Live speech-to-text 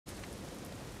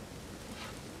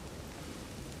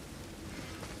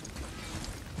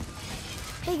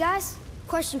Hey guys,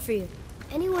 question for you.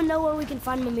 Anyone know where we can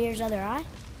find Mimir's other eye?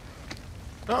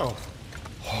 Oh.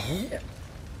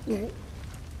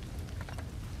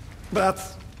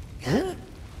 That's...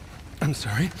 I'm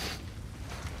sorry.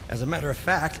 As a matter of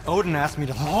fact, Odin asked me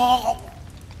to...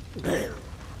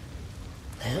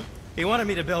 He wanted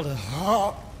me to build a...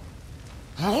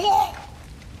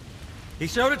 He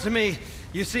showed it to me,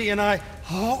 you see, and I...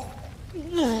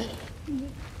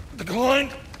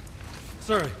 declined.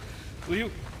 Sorry, will you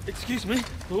excuse me?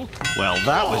 Oh. Well,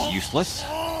 that was useless.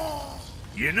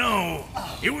 You know,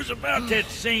 it was about that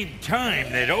same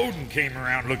time that Odin came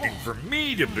around looking for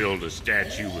me to build a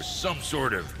statue with some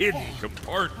sort of hidden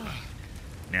compartment.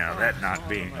 Now, that not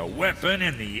being a weapon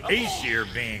and the Aesir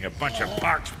being a bunch of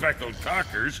pock-speckled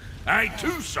cockers, I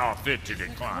too saw fit to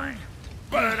decline.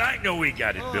 But I know we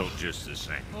got it built just the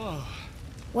same.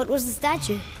 What was the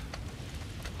statue?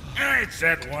 It's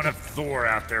that one of Thor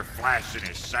out there flashing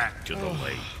his sack to the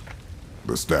lake.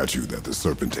 The statue that the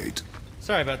serpent ate.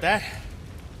 Sorry about that.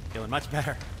 Feeling much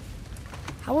better.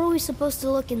 How are we supposed to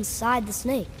look inside the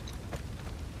snake?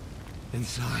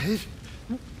 Inside?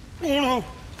 Oh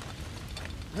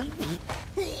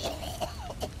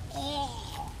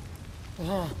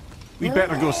no! We'd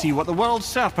better go see what the world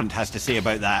serpent has to say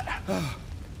about that.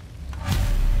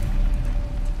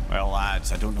 Well,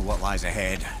 lads, I don't know what lies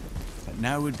ahead, but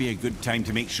now would be a good time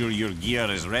to make sure your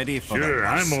gear is ready for the Sure,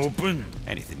 worst. I'm open.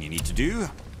 Anything you need to do,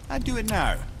 I'd do it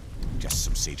now. Just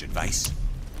some sage advice.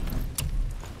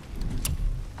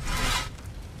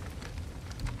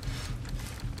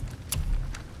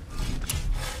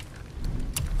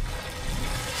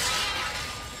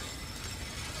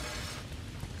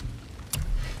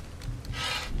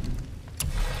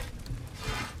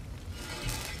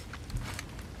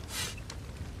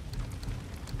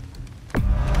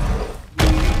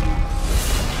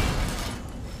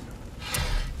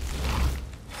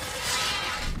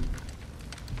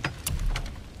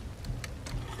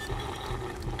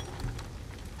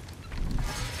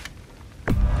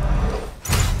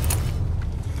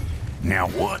 Now,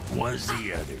 what was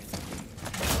the other thing?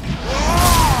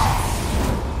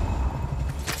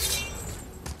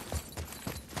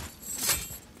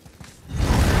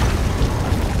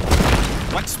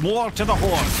 Once more to the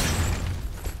horn.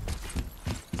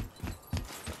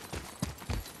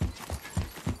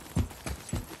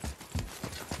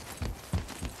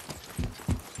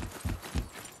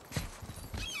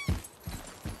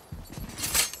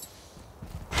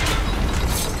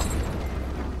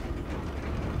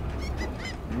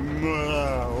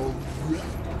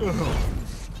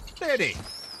 Steady.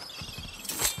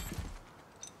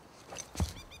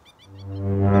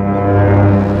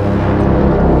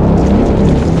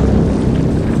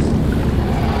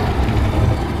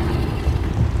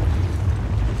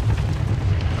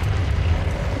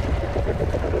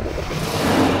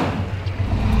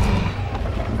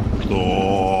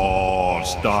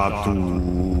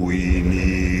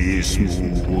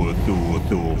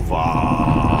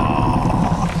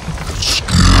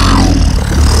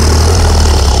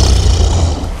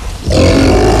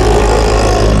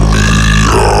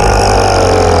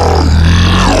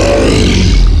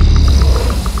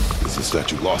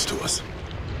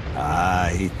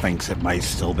 He thinks it might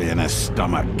still be in his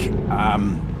stomach.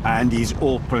 And he's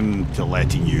open to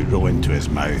letting you go into his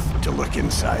mouth to look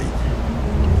inside.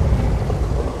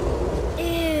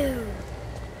 Ew.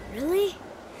 Really?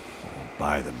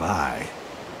 By the by,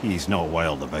 he's not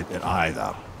wild about it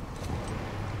either.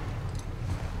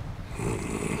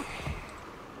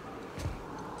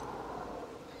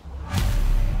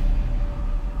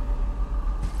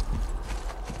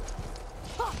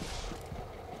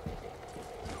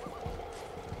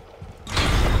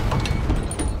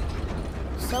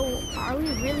 So, are we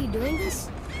really doing this?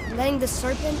 Letting the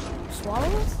serpent swallow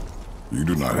us? You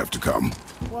do not have to come.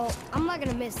 Well, I'm not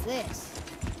gonna miss this.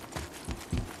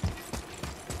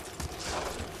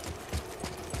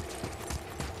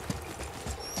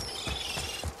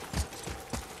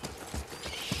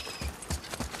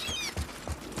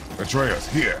 Atreus,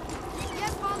 here.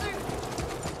 Yes, Father.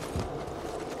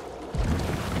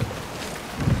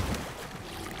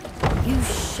 You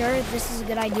sure this is a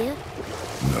good idea?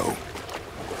 No.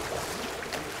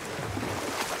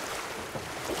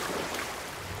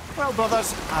 Well,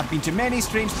 brothers, I've been to many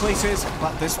strange places,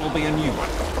 but this will be a new one.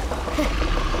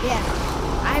 Yeah,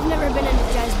 I've never been in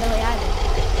a giant's belly either.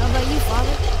 How about you,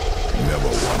 Father? Never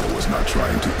one who was not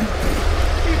trying to eat me.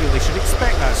 You really should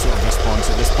expect that sort of response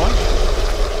at this point.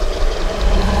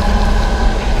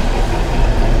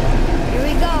 Here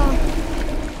we go.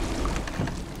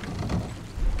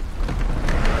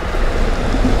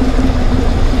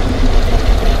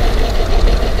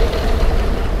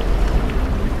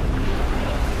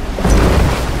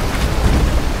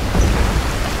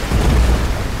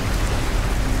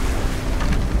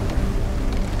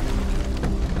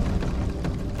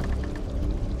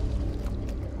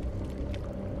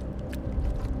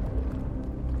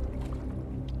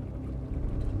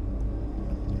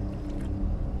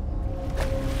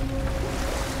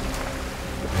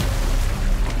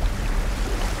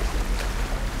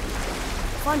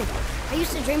 funny. I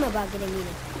used to dream about getting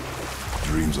eaten.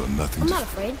 Dreams are nothing I'm to... not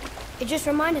afraid. It just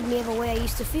reminded me of a way I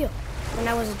used to feel when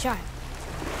I was a child.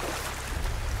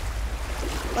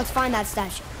 Let's find that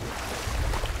statue.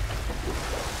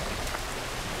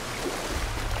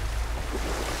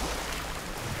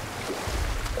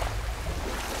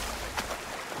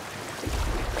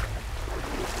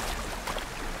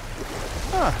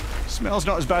 Smells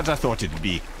not as bad as I thought it'd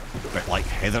be. A bit like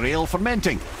heather ale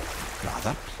fermenting.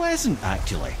 Rather pleasant,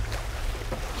 actually.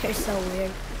 You're so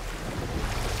weird.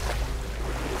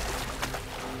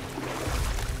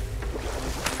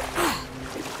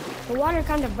 The water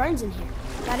kind of burns in here.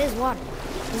 That is water,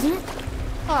 isn't it?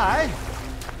 Aye.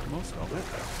 Most of it.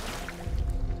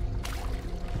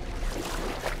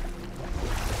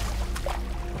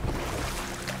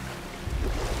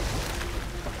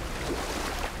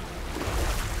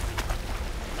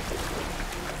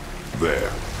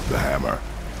 There, the hammer.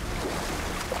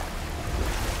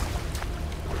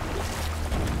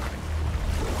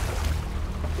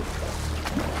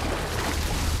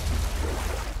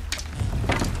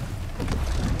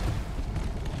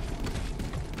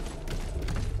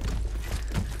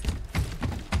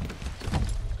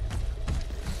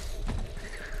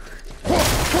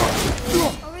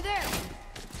 Over there.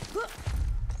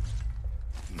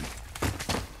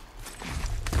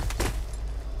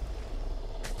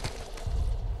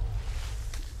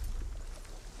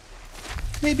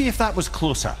 Maybe if that was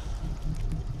closer.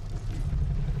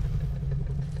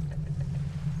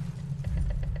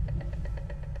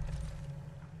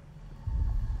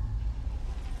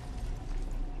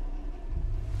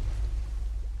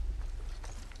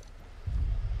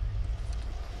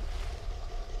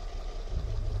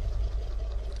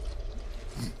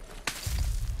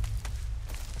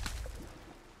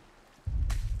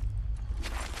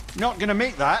 Not gonna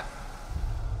make that.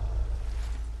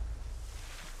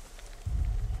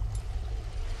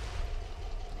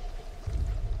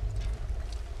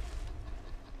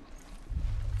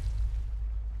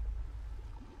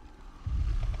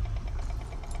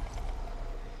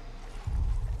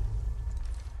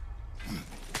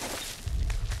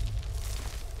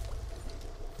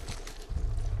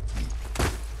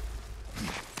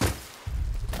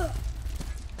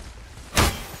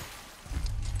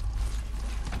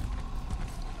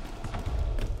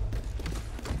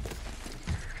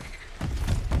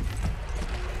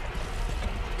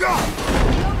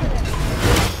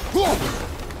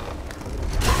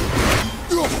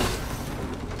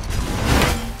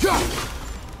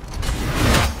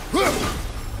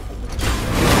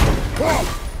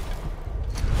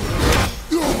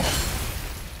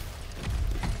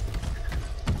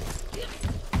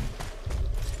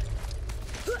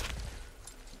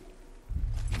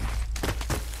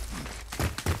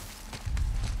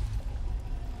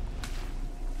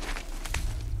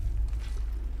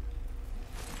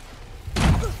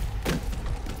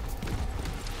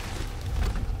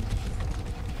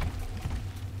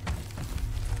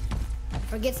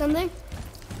 Forget something?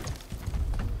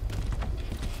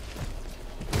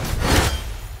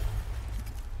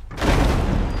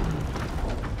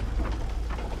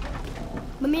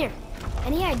 Mimir,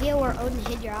 any idea where Odin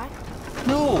hid your eye?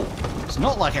 No, it's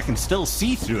not like I can still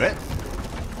see through it.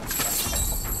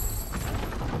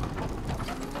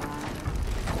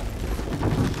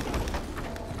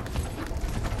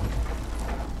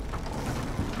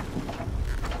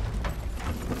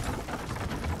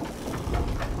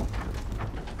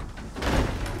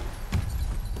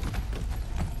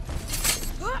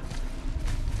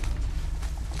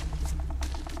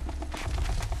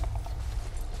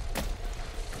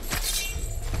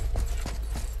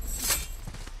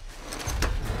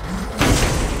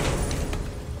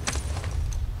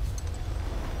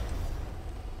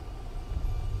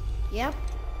 Yep,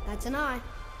 that's an eye.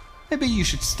 Maybe you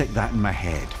should stick that in my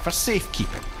head for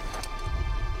safekeeping.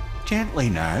 Gently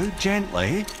now,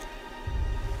 gently.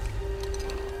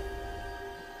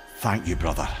 Thank you,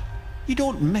 brother. You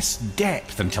don't miss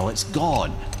depth until it's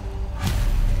gone.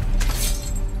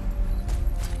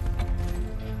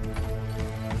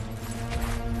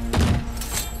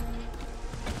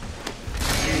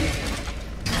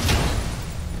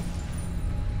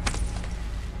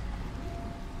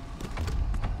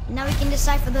 Now we can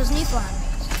decipher those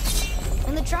Niflheim.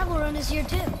 And the travel rune is here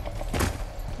too.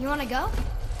 You wanna go?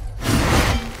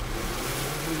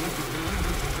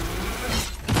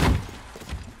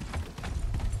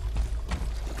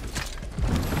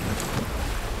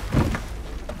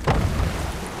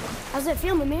 How's it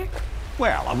feel, Mimir?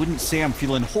 Well, I wouldn't say I'm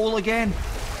feeling whole again,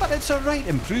 but it's a right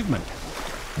improvement.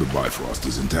 The Bifrost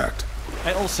is intact.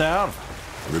 It'll serve.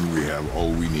 Then we have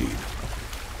all we need.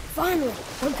 Finally,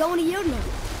 we're going to Jotunheim.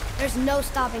 There's no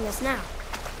stopping us now.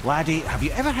 Laddie, have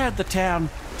you ever heard the term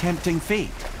tempting fate?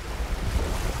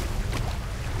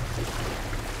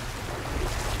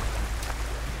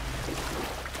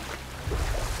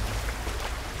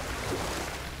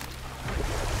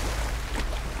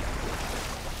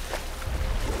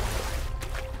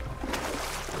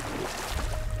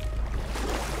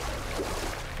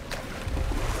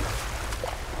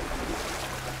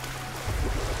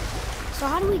 So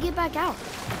how do we get back out?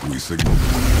 We signal.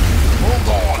 Hold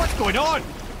on! What's going on?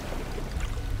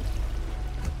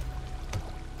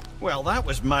 Well, that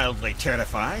was mildly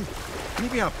terrifying.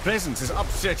 Maybe our presence is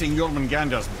upsetting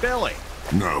Jormungandr's belly.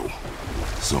 No.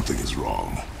 Something is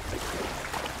wrong.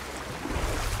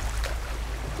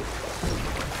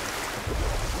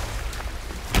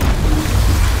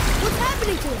 What's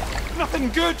happening to it? Nothing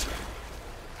good!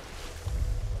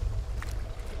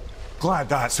 Glad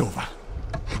that's over.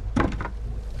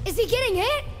 Is he getting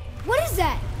hit? What is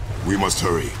that? We must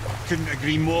hurry. Couldn't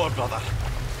agree more, brother.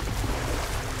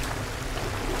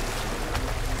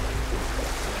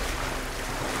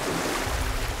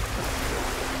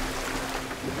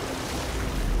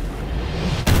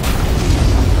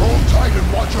 Hold tight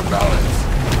and watch your balance.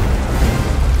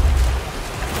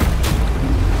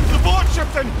 The board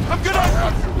shifting! I'm gonna... I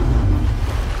have you.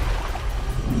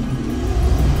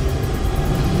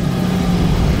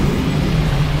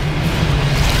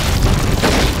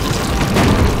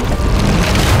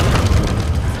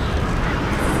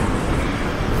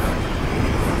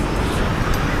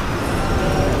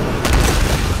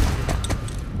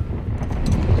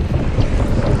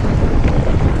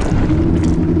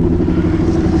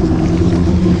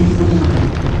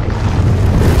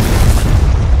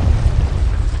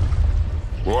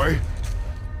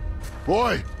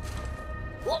 Boy!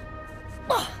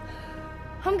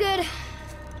 I'm good. I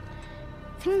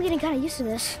think I'm getting kind of used to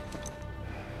this.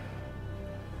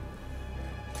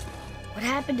 What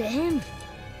happened to him?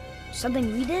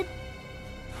 Something we did?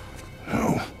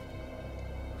 No.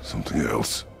 Something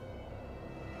else.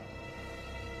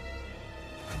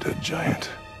 A dead giant.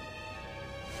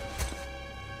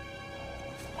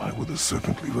 Why would the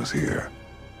serpent leave us here?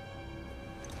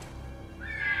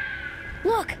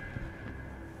 Look!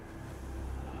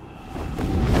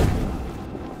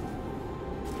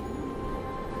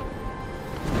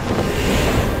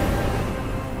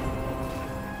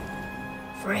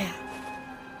 Freya.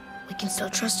 We can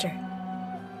still trust her,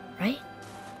 right?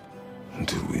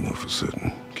 Until we know for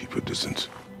certain, keep a distance.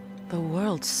 The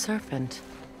world's serpent.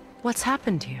 What's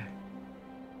happened here?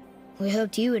 We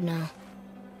hoped you would know.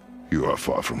 You are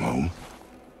far from home.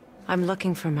 I'm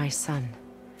looking for my son.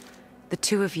 The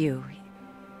two of you.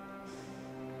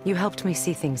 You helped me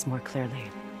see things more clearly.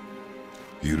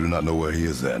 You do not know where he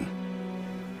is then?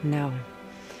 No.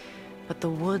 But the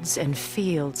woods and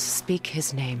fields speak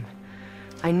his name.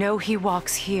 I know he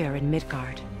walks here in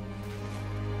Midgard.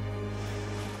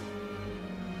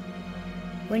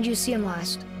 When did you see him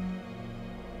last?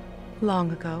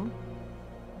 Long ago.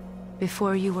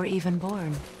 Before you were even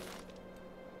born.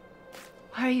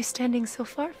 Why are you standing so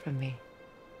far from me?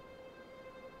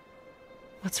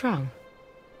 What's wrong?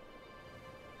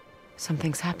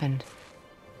 Something's happened.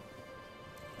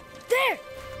 There!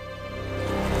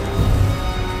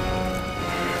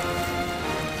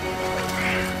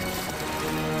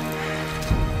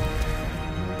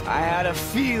 I had a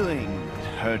feeling that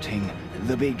hurting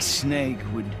the big snake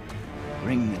would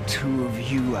bring the two of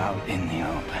you out in the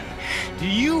open. Do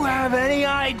you have any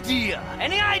idea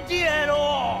at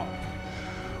all,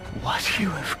 what you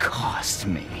have cost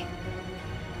me?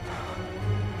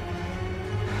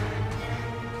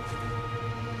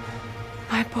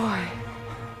 My boy.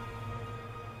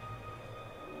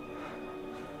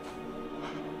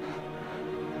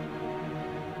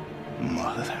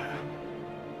 Mother.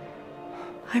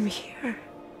 I'm here.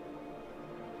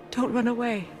 Don't run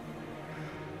away.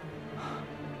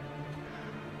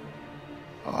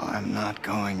 Oh, I'm not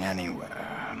going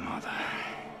anywhere, Mother.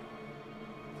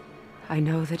 I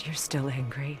know that you're still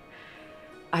angry.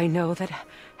 I know that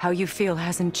how you feel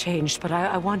hasn't changed, but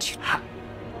I want you...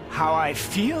 How I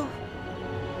feel?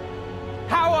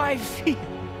 How I feel?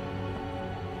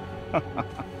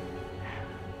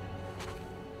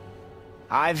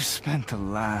 I've spent the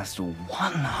last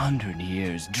 100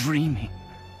 years dreaming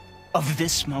of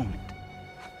this moment.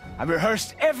 I've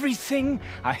rehearsed everything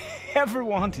I ever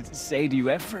wanted to say to you,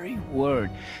 every word,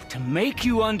 to make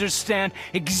you understand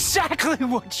exactly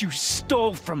what you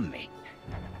stole from me.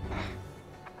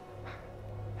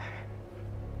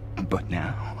 But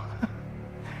now,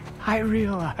 I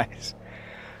realize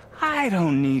I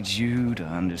don't need you to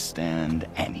understand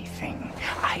anything.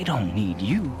 I I don't need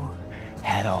you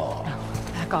at all. No,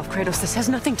 back off, Kratos. This has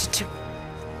nothing to do...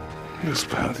 This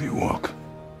path you walk,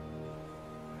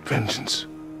 vengeance,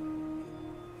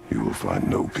 you will find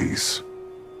no peace.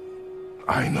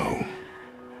 I know.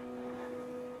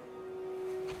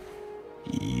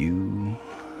 You...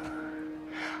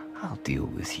 I'll deal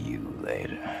with you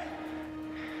later.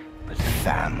 But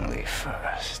family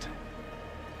first.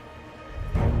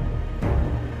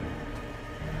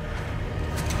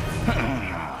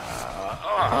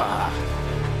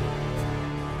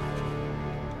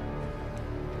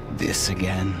 This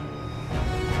again?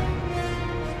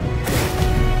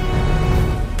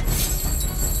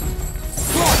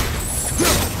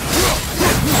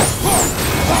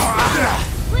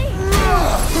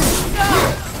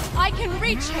 I can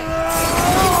reach him! You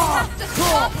have to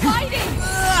stop fighting!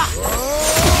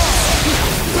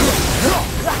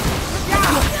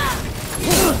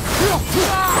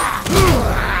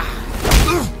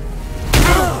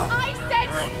 I said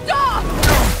stop!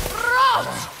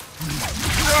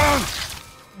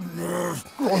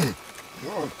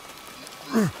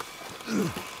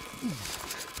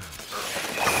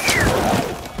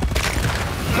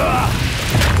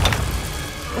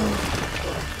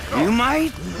 You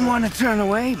might want to turn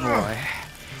away, boy.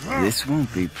 This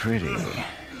won't be pretty.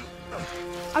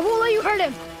 I won't let you hurt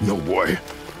him. No, boy.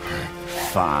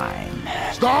 Fine.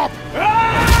 Stop!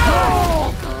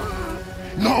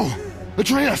 No!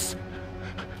 Atreus!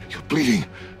 You're bleeding.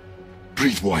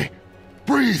 Breathe, boy.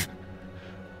 Breathe!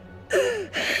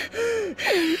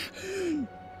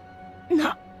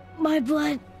 Not my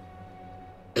blood.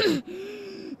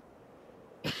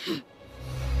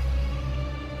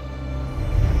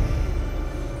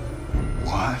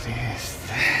 What is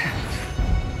that?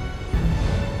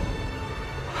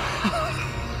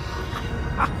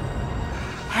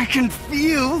 I can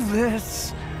feel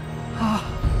this. I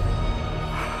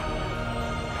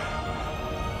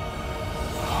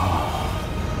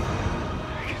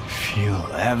can feel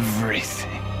everything.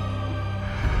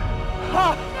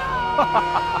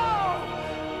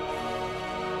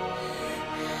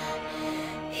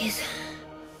 He's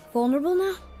vulnerable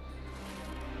now?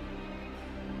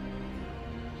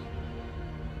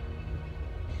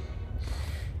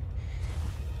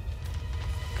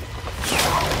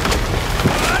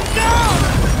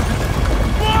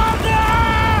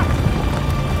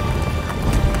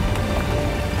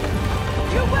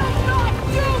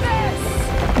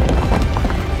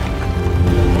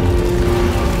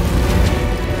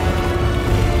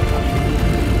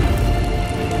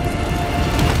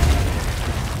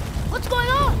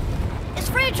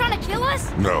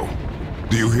 No.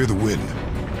 Do you hear the wind?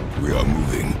 We are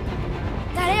moving.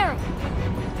 That arrow.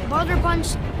 Baldur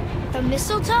punched the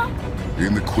mistletoe?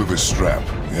 In the quiver strap,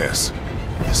 yes.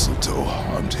 Mistletoe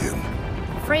harmed him.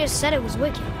 Freya said it was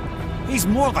wicked. He's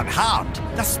more than harmed.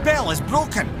 The spell is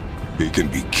broken. He can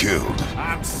be killed.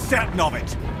 I'm certain of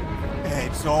it.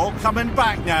 It's all coming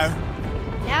back now.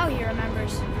 Now he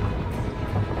remembers.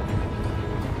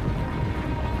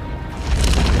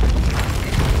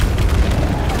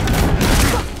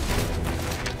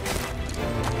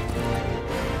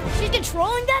 She's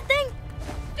controlling that thing?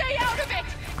 Stay out of it!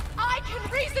 I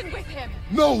can reason with him!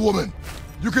 No, woman!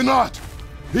 You cannot!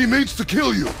 He means to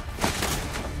kill you!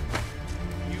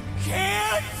 You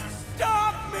can't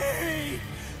stop me!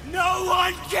 No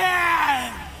one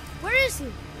can! Where is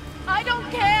he? I don't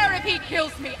care if he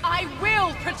kills me. I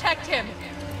will protect him.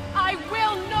 I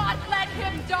will not let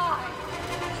him die.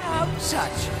 Don't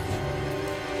touch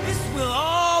it. This will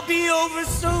all be over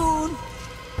soon.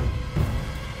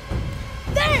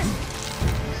 There!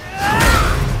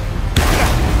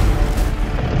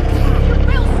 You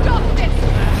will stop this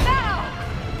now.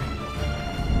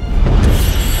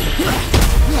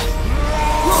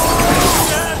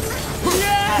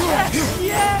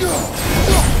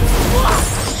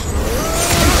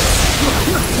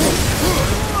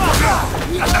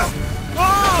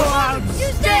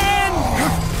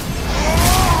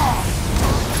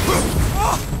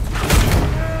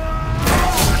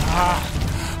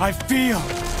 I feel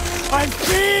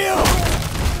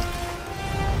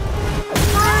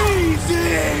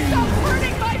freezing! Stop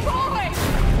hurting my boy!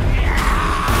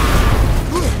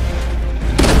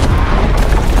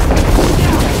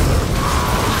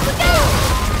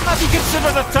 Have you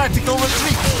considered a tactical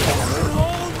retreat?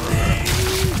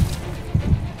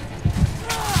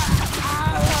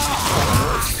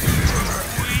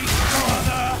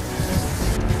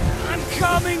 I'm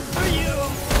coming for you!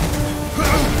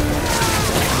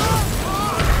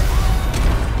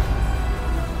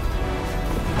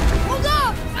 Hold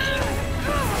up!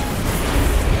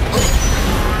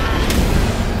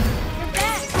 You're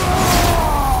back.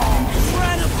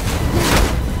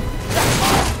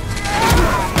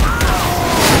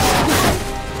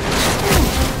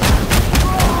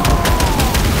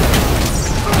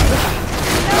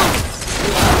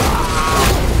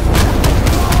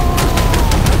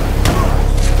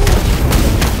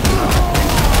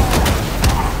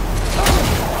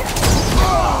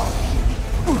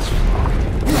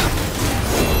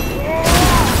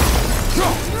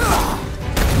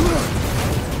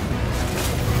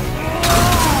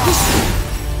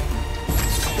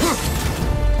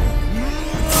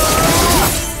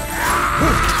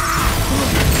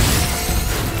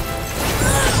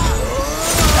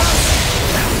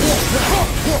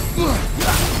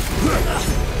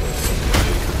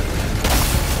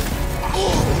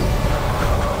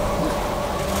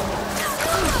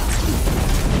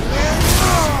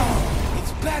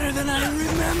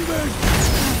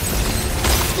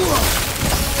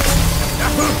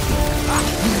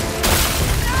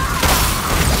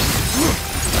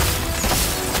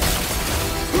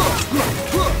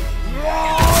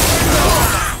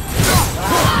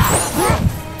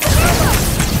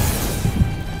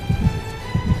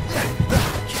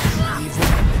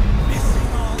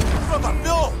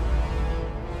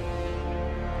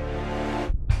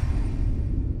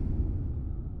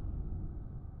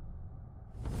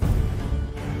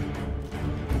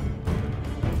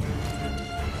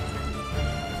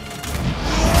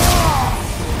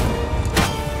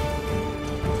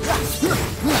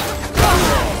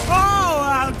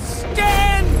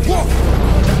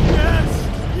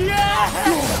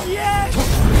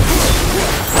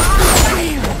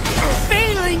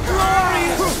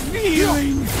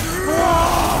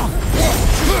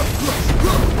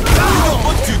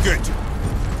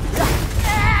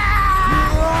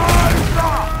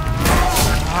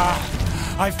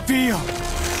 I feel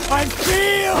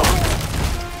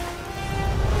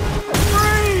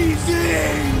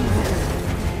freezing!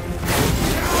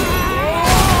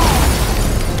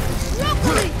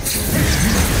 Rookery!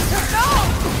 No!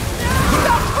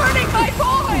 Stop hurting my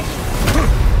boy!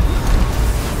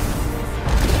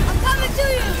 I'm coming to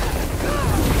you!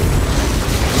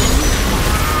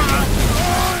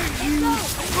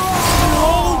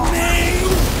 Hold me!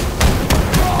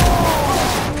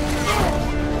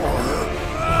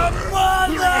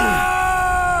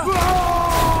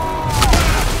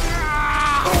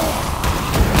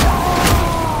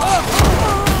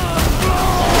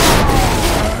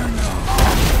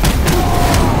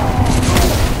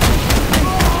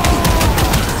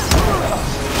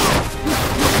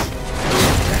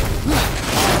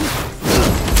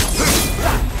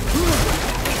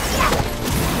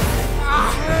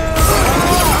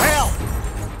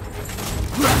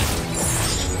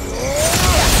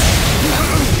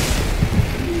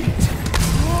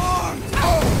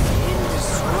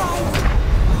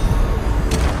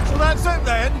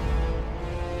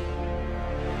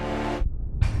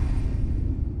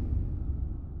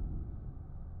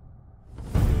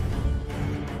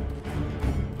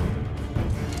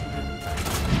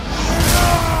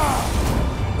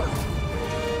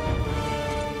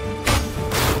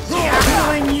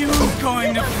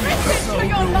 Going to feel so to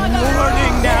your rewarding mother.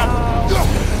 now!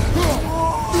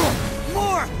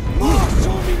 More!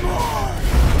 Show me more!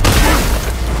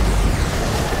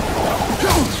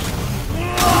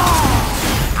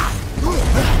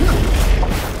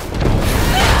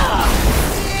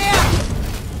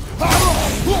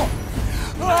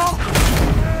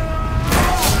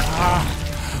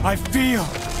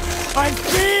 I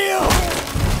feel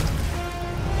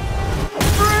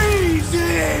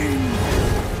freezing!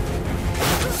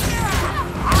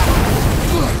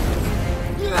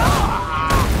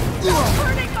 Stop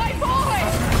hurting my boy!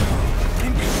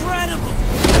 Incredible!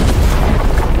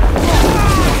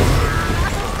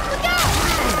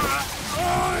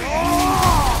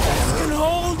 This can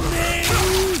hold me!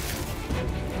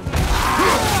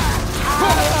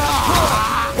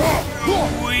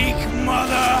 Weak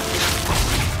mother!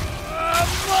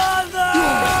 Mother!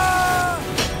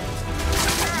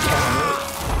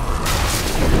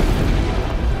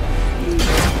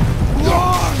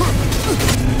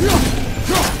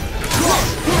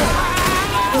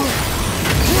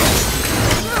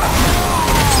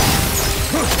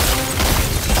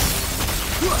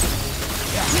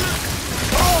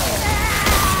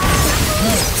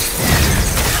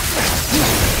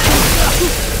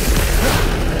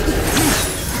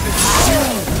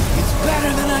 It's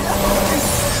better than I thought.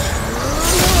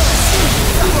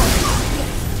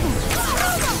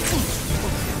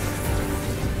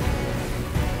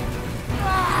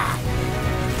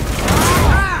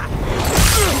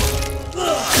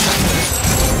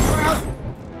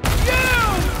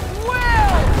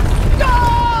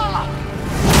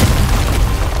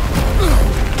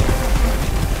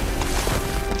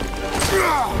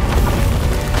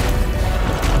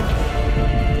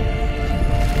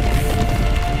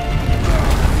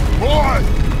 Boy!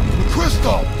 The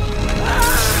crystal!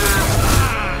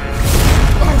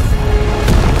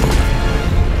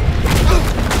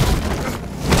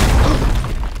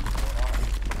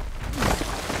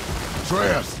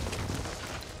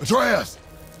 Atreus!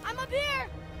 I'm up here!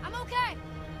 I'm okay!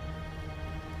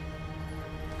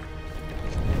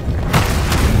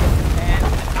 And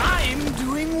I'm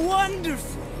doing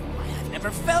wonderful. I've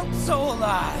never felt so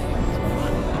alive.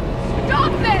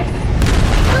 Stop this!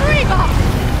 Reba!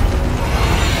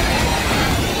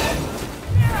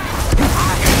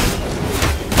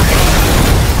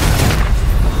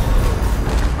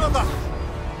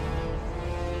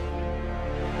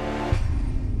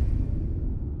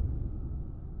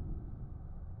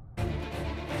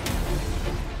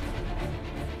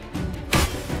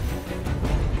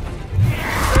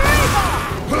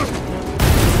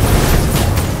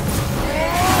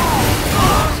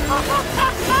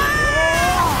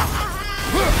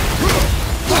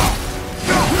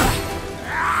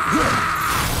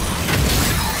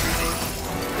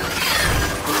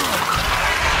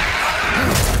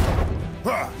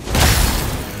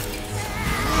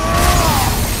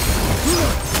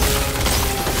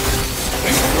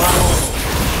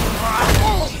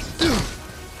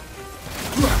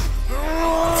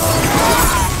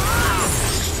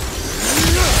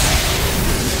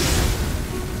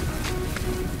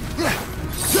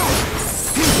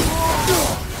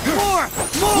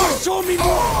 Show me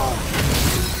more!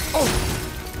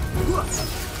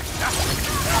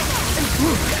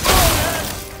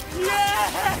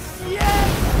 Yes! Yes!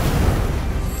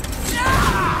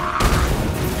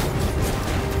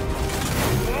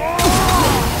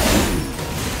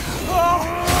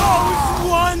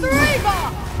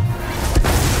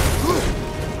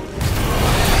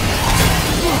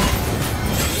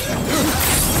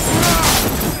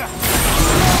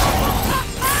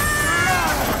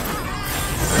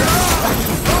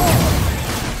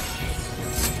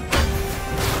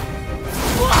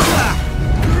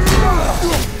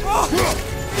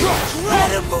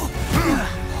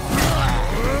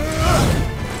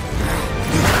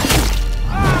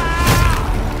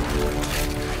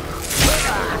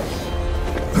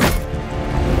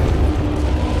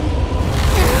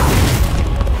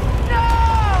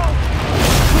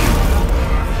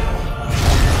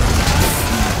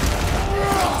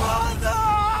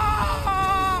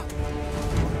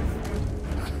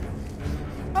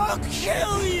 I'll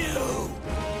kill you!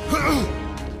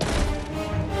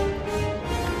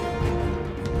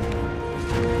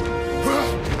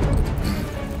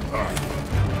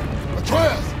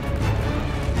 Atreus!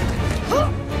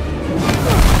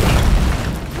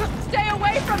 Stay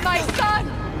away from my son!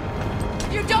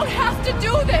 You don't have to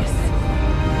do this!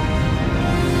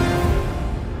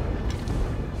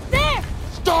 There!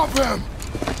 Stop him!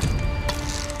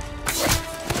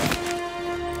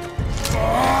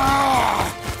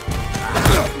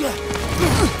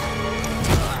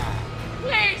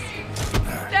 Please!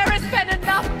 There has been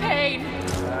enough pain!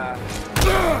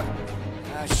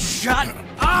 Shut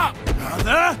up,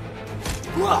 mother!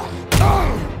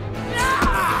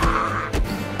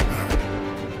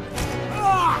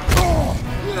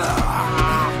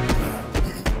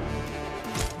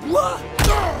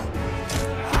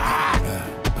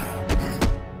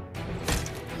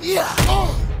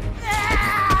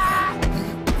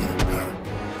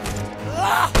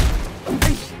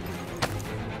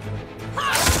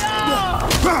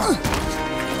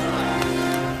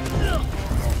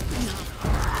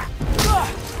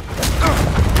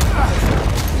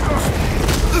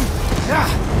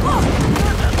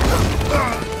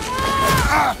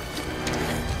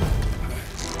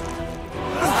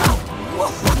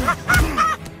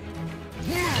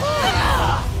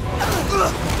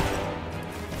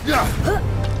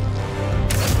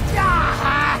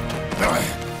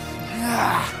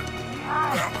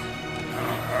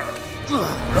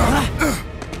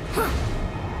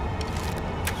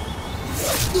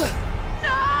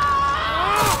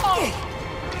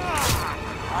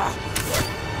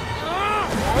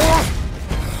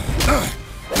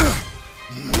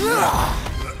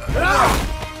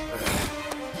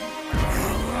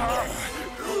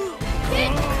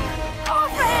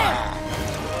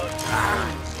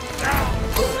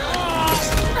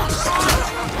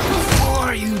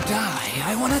 Before you die,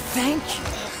 I want to thank you.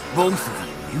 Both of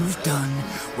you. You've done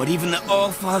what even the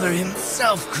All-Father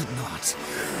himself could not.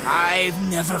 I've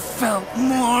never felt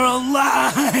more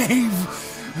alive.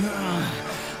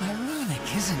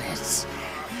 Ironic, isn't it?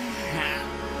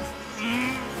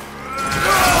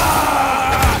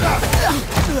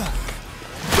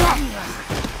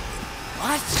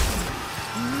 What?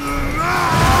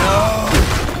 No.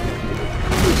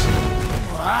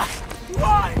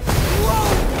 Why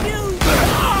won't you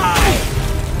die?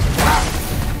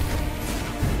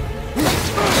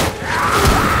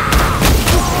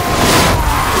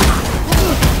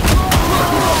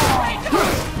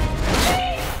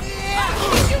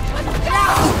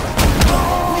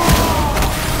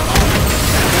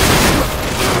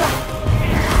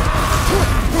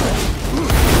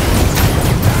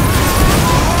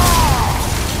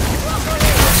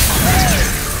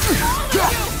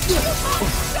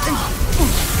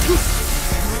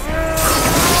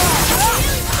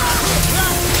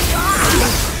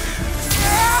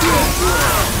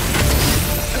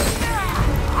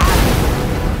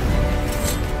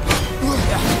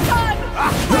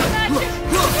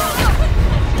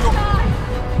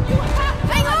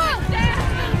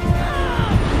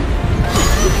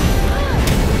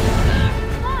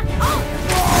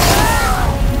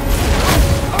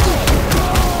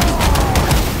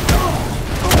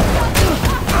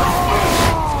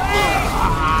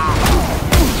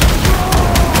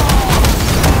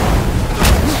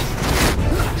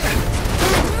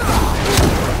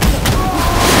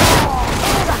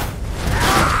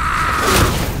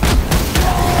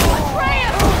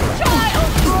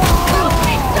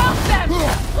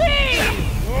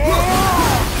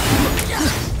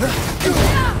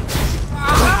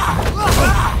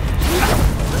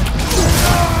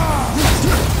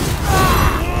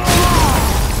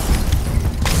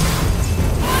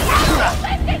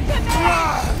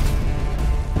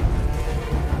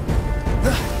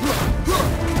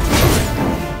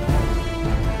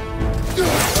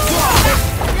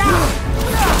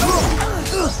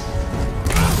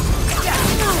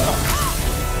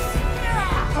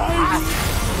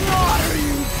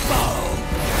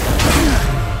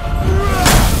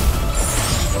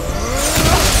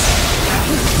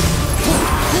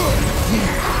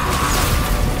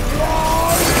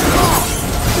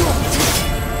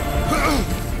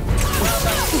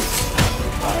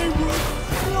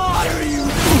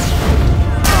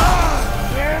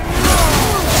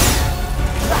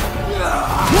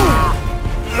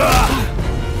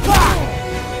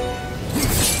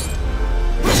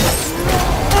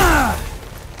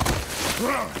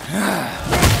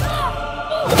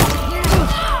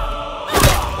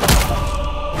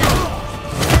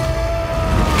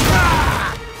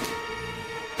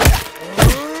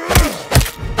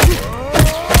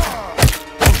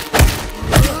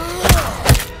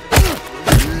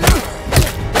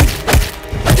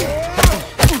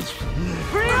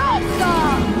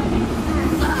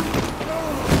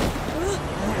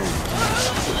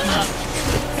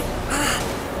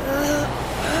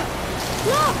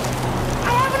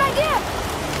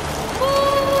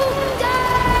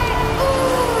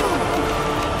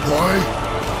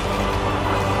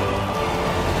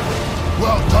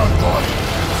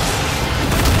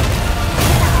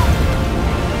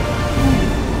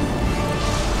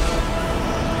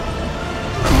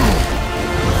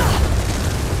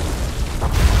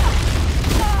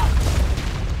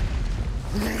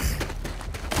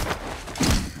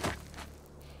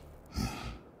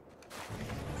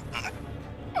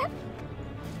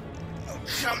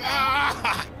 Come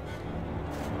on!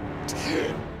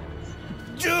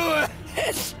 Do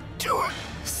it! Do it!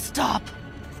 Stop.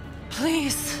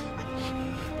 Please.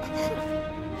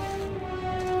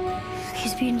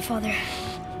 He's beaten, Father.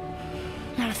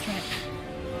 Not a threat.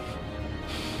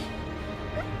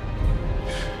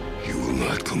 You will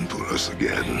not come for us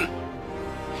again.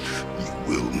 You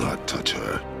will not touch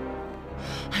her.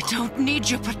 I don't need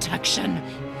your protection.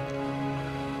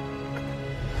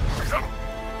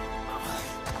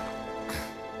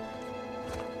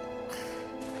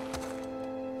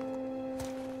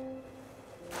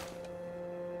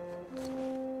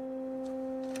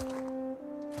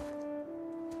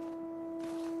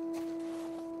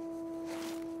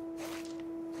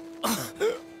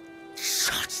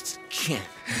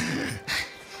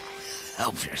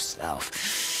 Help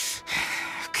yourself.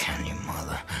 Can you,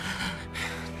 Mother?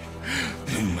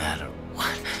 No matter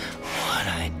what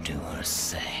I do or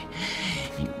say,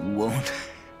 you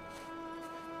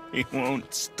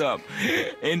won't stop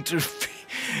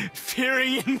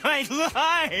interfering in my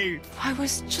life. I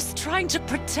was just trying to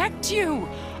protect you.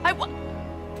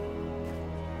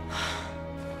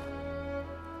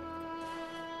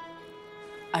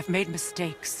 I've made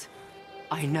mistakes.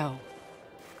 I know.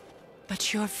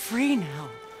 But you're free now.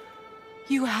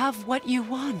 You have what you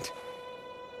want.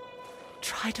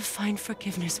 Try to find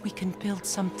forgiveness. We can build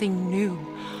something new.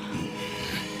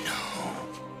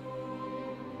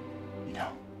 No.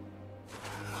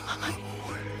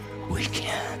 We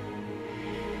can't.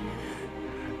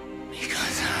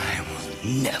 Because I will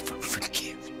never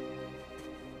forgive you.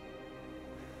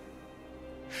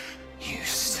 You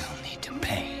still need to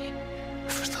pay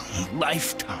for the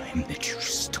lifetime that you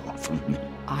stole from me.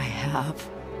 I have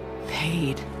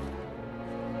paid.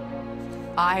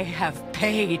 I have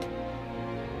paid.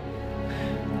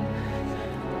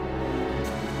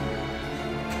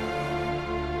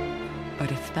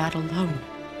 But if that alone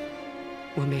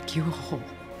will make you whole,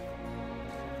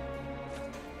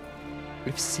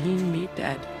 if seeing me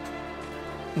dead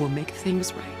will make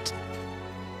things right,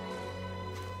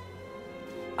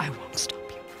 I won't stop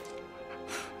you.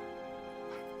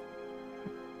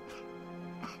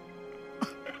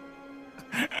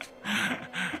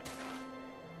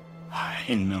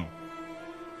 I know.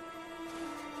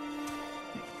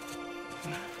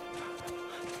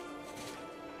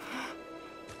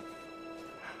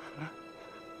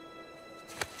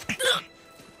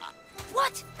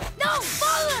 What? No,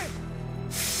 Father!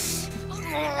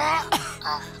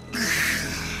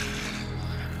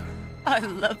 I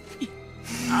love you.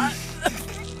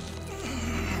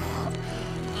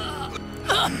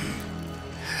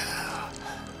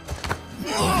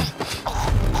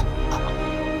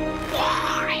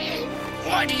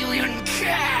 Why do you even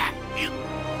care? You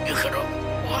could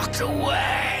have walked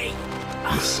away.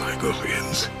 The cycle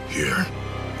ends here.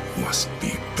 Must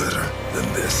be better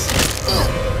than this.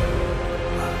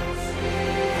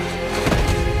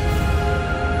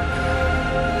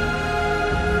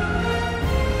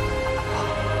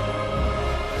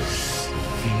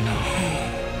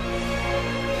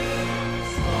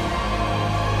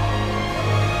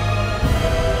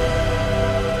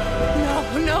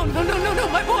 No,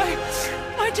 my boy!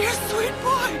 My dear sweet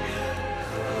boy!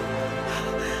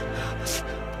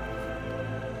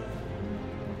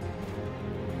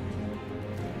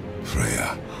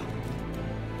 Freya.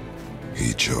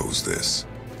 He chose this.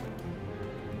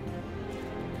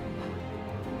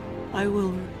 I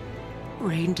will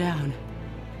rain down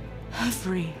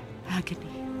every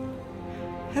agony,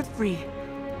 every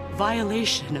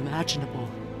violation imaginable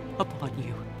upon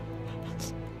you.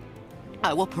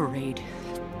 I will parade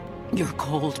your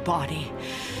cold body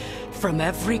from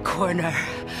every corner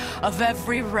of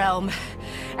every realm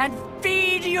and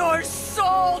feed your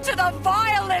soul to the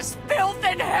vilest filth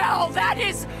in hell. That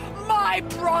is my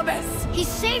promise. He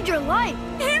saved your life.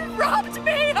 He robbed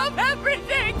me of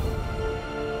everything.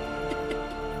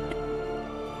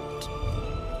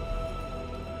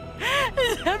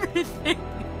 Everything.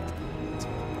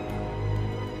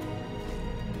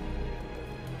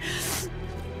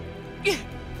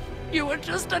 You were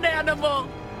just an animal.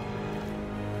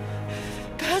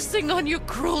 Passing on your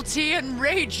cruelty and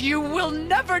rage, you will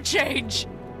never change.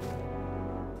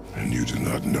 And you do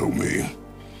not know me.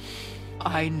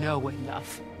 I know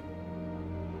enough.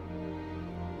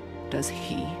 Does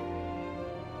he?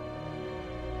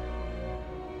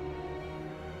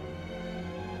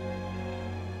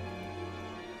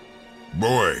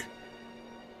 Boy.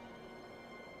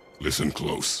 Listen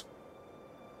close.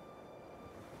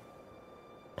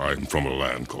 I'm from a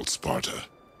land called Sparta.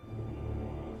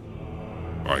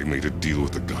 I made a deal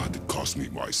with the god that cost me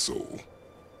my soul.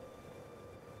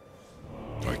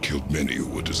 I killed many who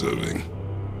were deserving.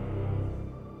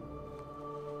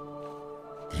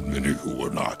 And many who were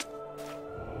not.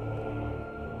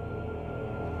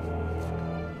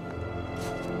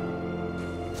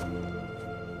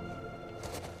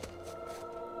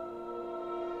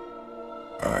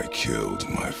 I killed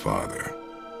my father.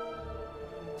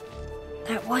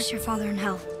 That was your father in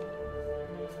hell.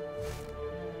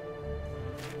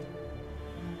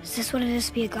 Is this what it is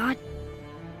to be a god?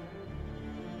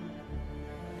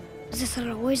 Is this how it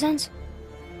always ends?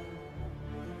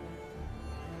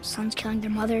 Sons killing their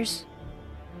mothers?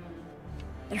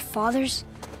 Their fathers?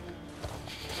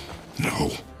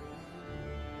 No.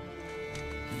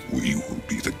 We will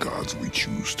be the gods we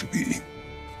choose to be.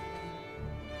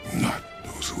 Not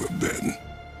those who have been.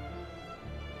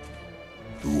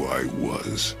 Who I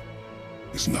was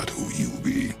is not who you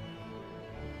be.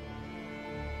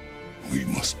 We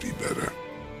must be better.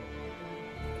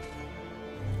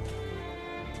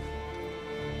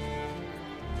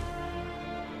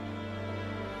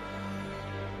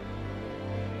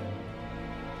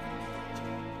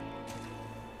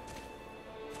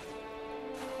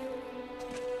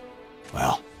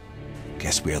 Well,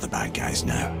 guess we're the bad guys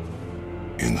now.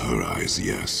 In her eyes,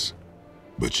 yes.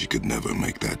 But she could never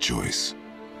make that choice.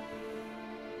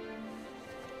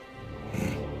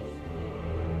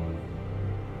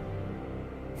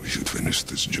 We should finish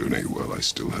this journey while I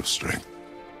still have strength.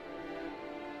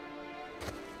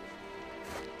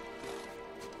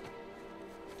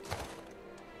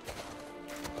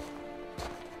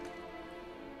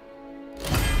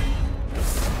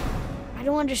 I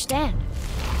don't understand.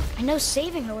 I know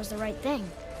saving her was the right thing.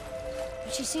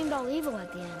 But she seemed all evil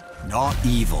at the end. Not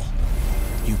evil.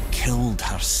 You killed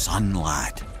her son,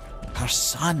 lad. Her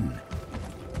son.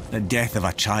 The death of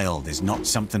a child is not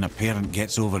something a parent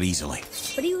gets over easily.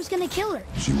 But he was gonna kill her.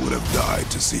 She would have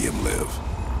died to see him live.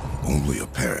 Only a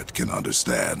parent can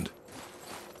understand.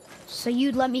 So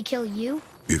you'd let me kill you?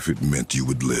 If it meant you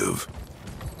would live.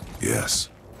 Yes.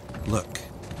 Look,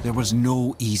 there was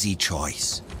no easy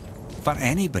choice. For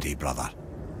anybody, brother.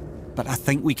 But I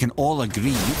think we can all agree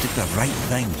you did the right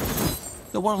thing.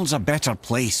 The world's a better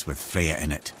place with Freya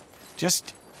in it.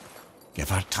 Just give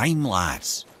her time,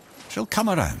 lads. She'll come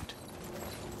around.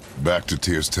 Back to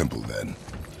Tyr's temple, then.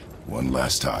 One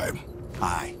last time.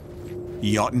 Aye.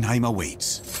 Jotunheim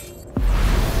awaits.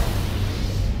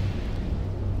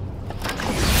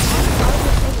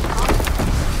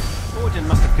 Odin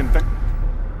must have convinced...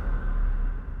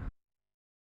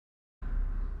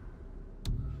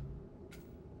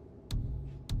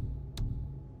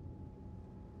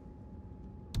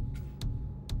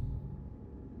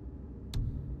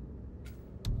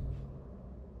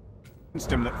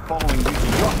 him that following you to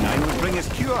Jotunheim would bring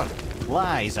us cure.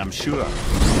 Lies, I'm sure.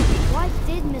 Why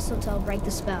did mistletoe break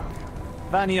the spell?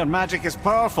 Vanir magic is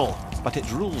powerful, but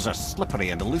its rules are slippery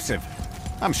and elusive.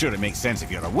 I'm sure it makes sense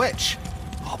if you're a witch.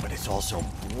 Oh, but it's also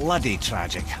bloody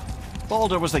tragic.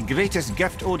 Baldur was the greatest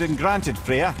gift Odin granted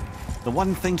Freya. The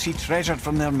one thing she treasured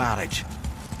from their marriage.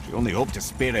 She only hoped to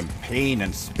spare him pain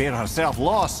and spare herself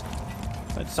loss.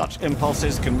 But such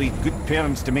impulses can lead good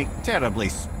parents to make terribly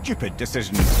stupid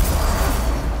decisions.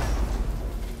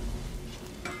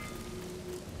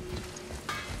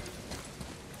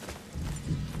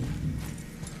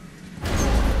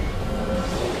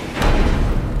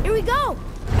 Here we go!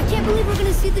 I can't believe we're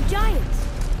gonna see the giants.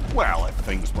 Well, if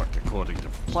things work according to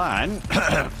plan,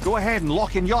 go ahead and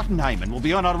lock in Jotunheim and we'll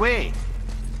be on our way.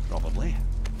 Probably.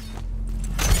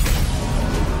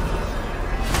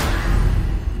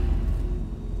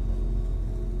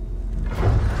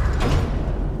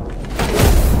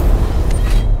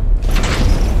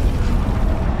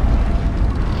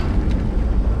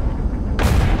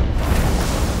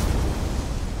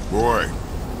 Boy,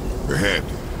 ahead.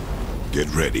 Get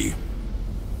ready.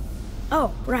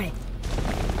 Oh, right.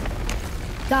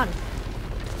 Got it.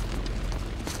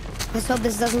 Let's hope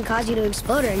this doesn't cause you to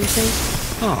explode or anything.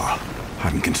 Oh,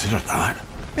 hadn't considered that.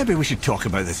 Maybe we should talk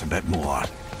about this a bit more.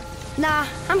 Nah,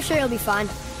 I'm sure you'll be fine.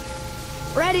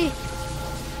 Ready?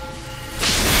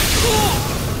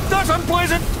 Oh, that's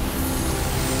unpleasant!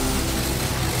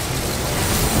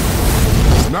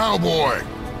 Now, boy!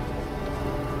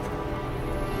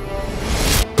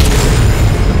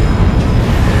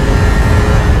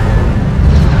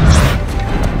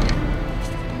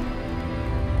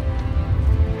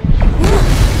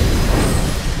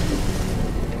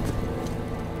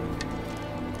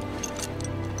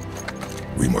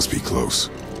 We must be close.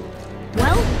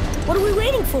 Well, what are we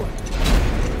waiting for?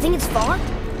 Think it's far?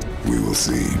 We will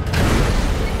see.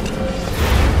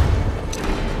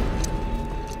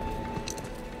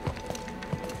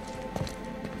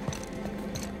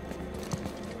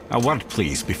 A word,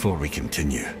 please, before we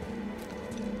continue.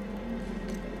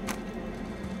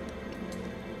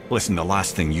 Listen, the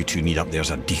last thing you two need up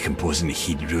there's a decomposing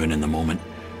heat ruining the moment.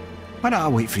 Why don't I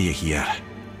wait for you here?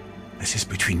 This is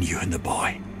between you and the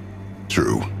boy.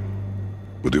 True.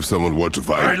 But if someone were to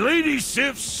fight... My Lady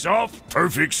Sif's soft,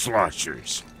 perfect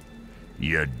sloshers.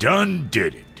 You done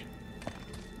did it.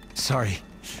 Sorry.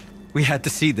 We had to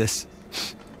see this.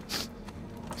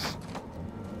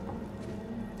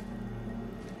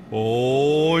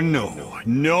 Oh, no.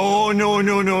 No, no,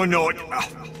 no, no, no.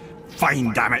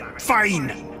 Fine, damn it.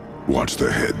 Fine! Watch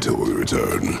the head till we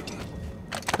return.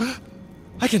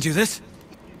 I can do this.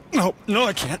 No, no,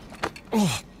 I can't.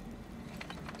 Oh.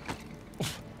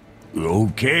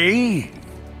 Okay.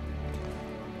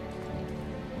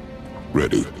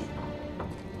 Ready.